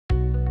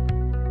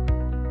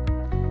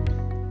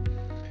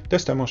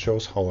This demo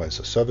shows how, as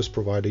a service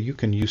provider, you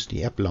can use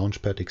the App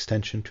Launchpad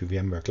extension to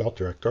VMware Cloud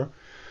Director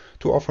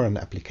to offer an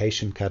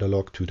application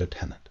catalog to the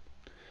tenant.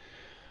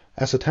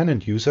 As a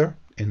tenant user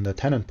in the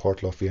tenant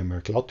portal of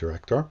VMware Cloud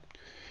Director,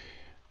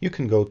 you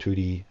can go to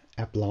the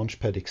App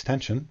Launchpad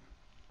extension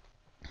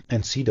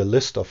and see the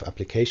list of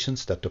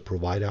applications that the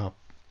provider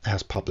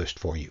has published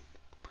for you.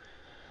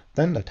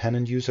 Then the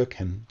tenant user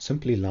can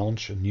simply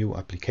launch a new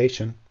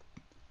application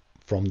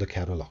from the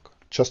catalog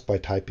just by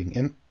typing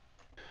in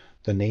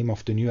the name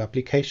of the new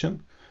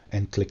application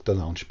and click the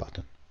launch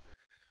button.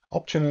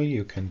 Optionally,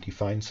 you can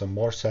define some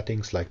more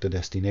settings like the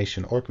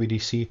destination org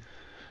VDC,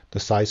 the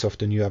size of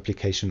the new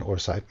application, or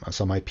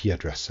some IP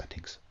address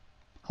settings.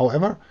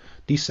 However,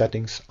 these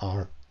settings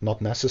are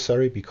not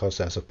necessary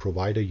because as a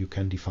provider you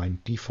can define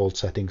default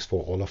settings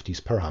for all of these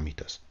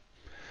parameters.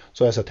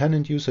 So as a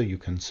tenant user, you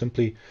can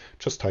simply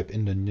just type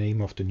in the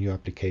name of the new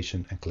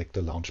application and click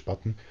the launch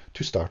button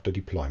to start the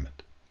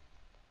deployment.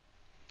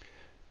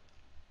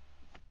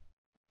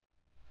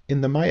 In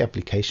the My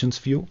Applications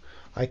view,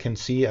 I can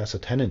see as a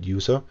tenant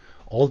user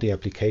all the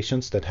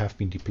applications that have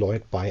been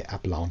deployed by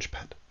App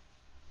Launchpad.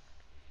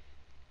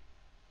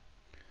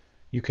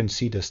 You can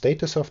see the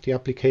status of the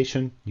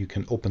application, you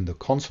can open the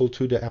console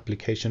to the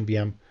application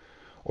VM,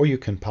 or you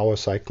can power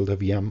cycle the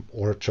VM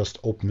or just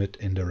open it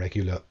in the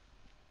regular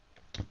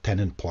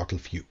tenant portal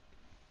view.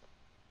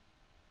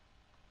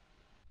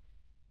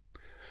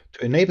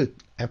 To enable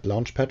App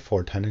Launchpad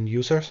for tenant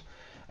users,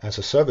 as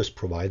a service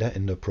provider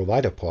in the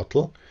provider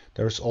portal,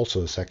 there is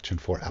also a section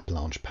for App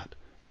Launchpad.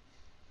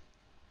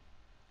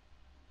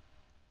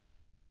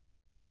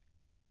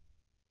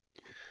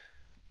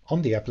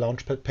 On the App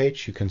Launchpad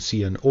page, you can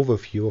see an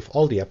overview of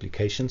all the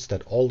applications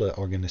that all the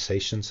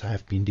organizations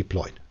have been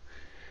deployed.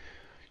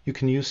 You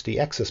can use the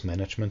Access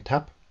Management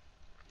tab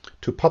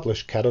to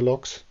publish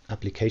catalogs,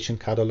 application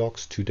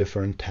catalogs to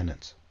different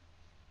tenants.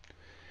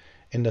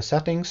 In the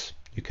settings,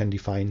 you can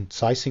define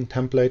sizing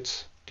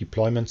templates,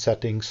 deployment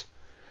settings,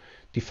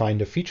 define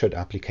the featured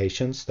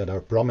applications that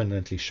are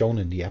prominently shown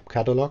in the app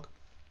catalog,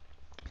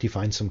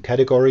 define some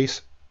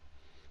categories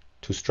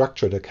to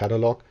structure the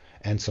catalog,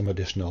 and some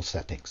additional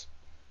settings.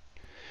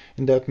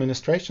 In the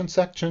administration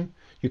section,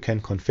 you can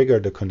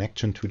configure the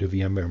connection to the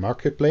VMware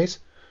Marketplace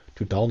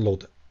to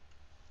download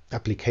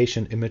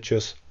application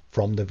images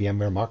from the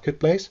VMware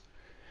Marketplace,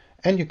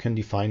 and you can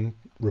define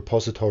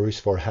repositories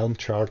for Helm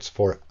charts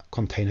for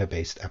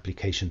container-based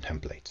application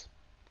templates.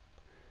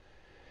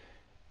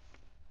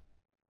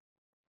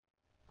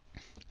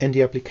 In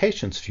the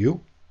Applications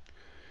view,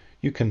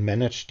 you can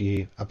manage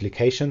the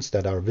applications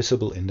that are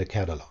visible in the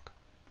catalog.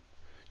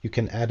 You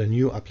can add a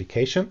new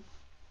application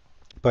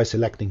by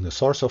selecting the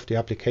source of the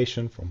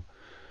application from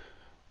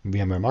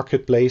VMware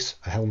Marketplace,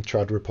 a Helm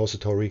chart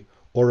repository,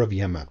 or a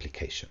VM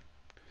application.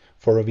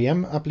 For a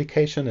VM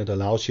application, it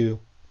allows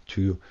you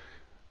to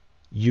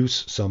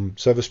use some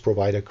service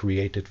provider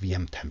created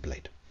VM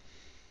template.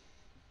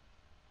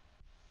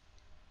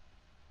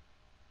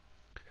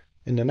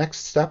 In the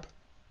next step,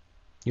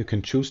 you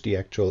can choose the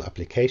actual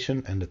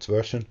application and its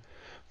version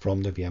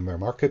from the VMware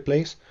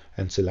Marketplace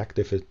and select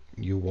if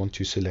you want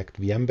to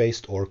select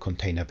VM-based or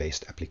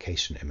container-based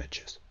application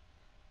images.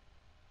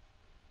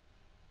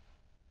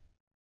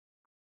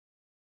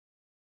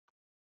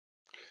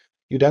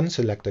 You then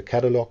select the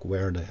catalog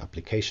where the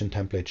application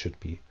template should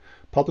be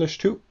published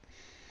to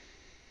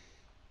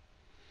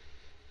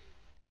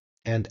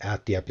and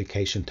add the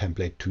application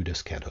template to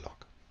this catalog.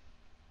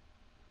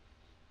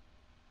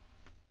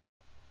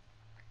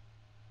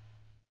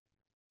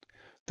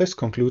 This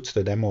concludes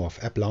the demo of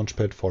App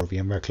Launchpad for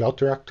VMware Cloud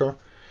Director,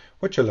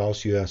 which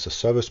allows you as a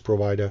service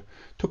provider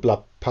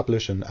to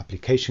publish an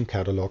application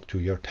catalog to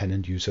your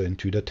tenant user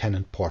into the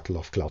tenant portal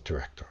of Cloud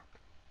Director.